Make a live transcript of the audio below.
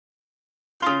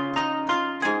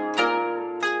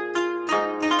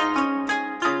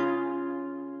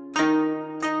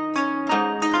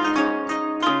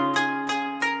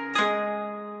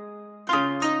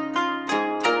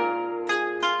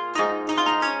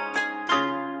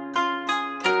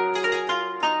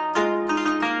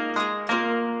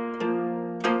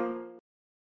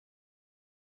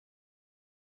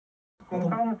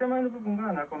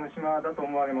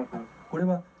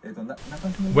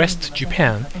West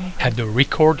Japan had a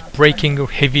record-breaking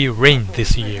heavy rain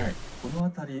this year. この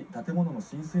辺り、建物の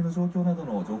浸水の状況など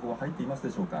の情報は入っています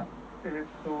でしょうか。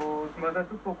まだち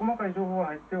ょっと細かい情報は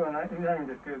入ってはないん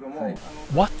ですけれども、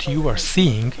What you are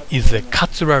seeing is the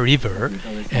Katsura River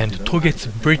and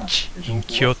Togetsu Bridge in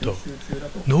Kyoto.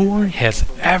 No one has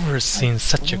ever seen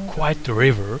such a quiet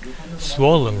river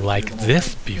swollen like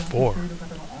this before.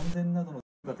 安全などの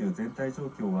という全体状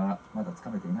況はまだつか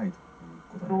めていないという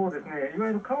ことそうですね。いわ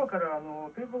ゆる川から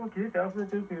堤防が切れて溢れ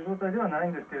ているという状態ではない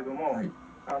んですけれども、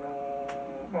お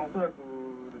そらく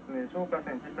ですね、小河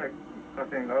川、小さい河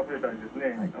川が溢れたりです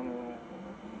ね、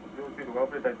上水路が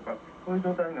溢れたりとか、そういう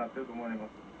状態になっていると思われま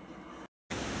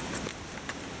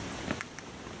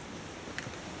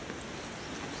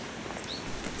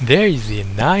す。There is a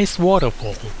nice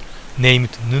waterfall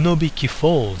named Nunobiki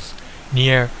Falls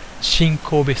near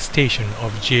Shin-Kobe Station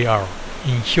of JR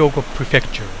in Hyogo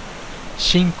Prefecture.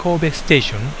 Shin-Kobe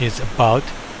Station is about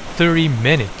 30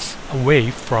 minutes away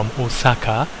from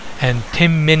Osaka and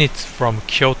 10 minutes from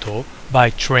Kyoto by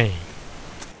train.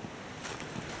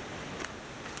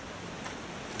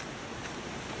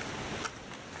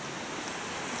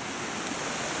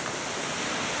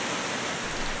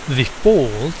 The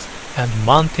falls and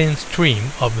mountain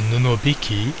stream of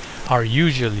Nunobiki are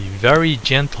usually very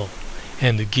gentle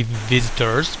and give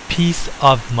visitors peace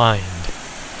of mind.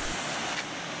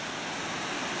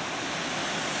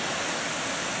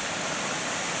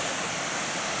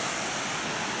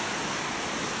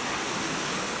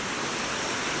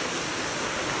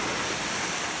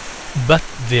 But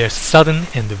their sudden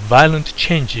and violent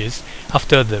changes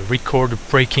after the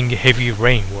record-breaking heavy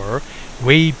rain were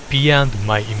way beyond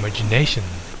my imagination.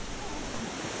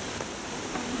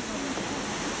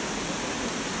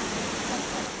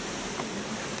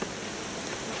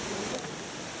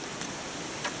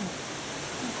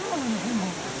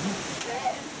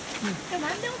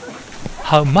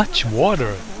 How much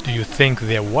water do you think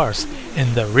there was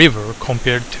in the river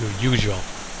compared to usual?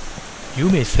 You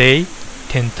may say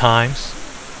 10 times,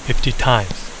 50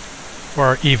 times,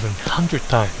 or even 100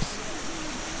 times.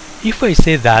 If I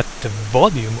say that the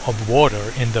volume of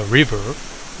water in the river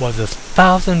was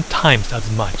 1,000 times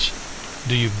as much,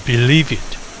 do you believe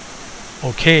it?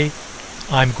 Okay,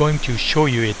 I'm going to show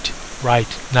you it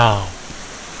right now.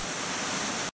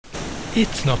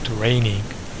 It's not raining.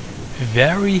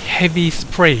 Very heavy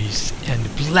sprays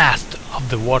and blast of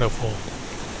the waterfall.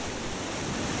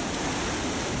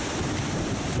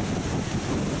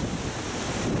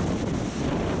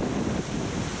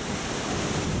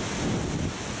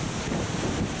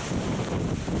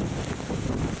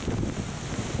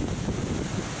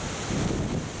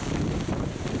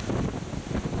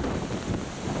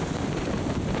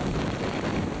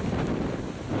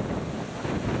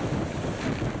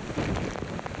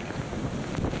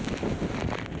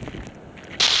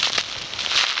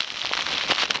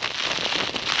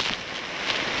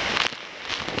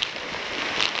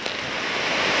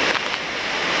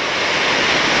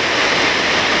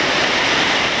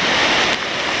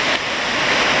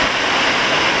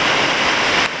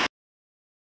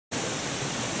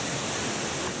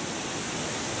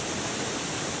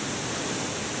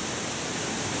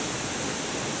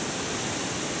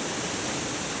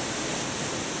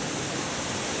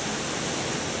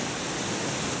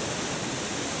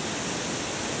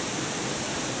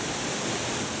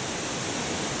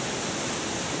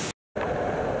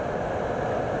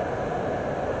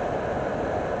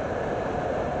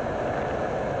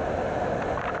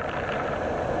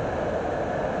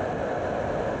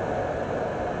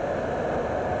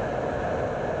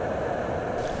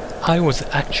 I was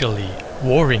actually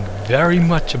worrying very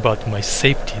much about my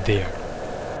safety there.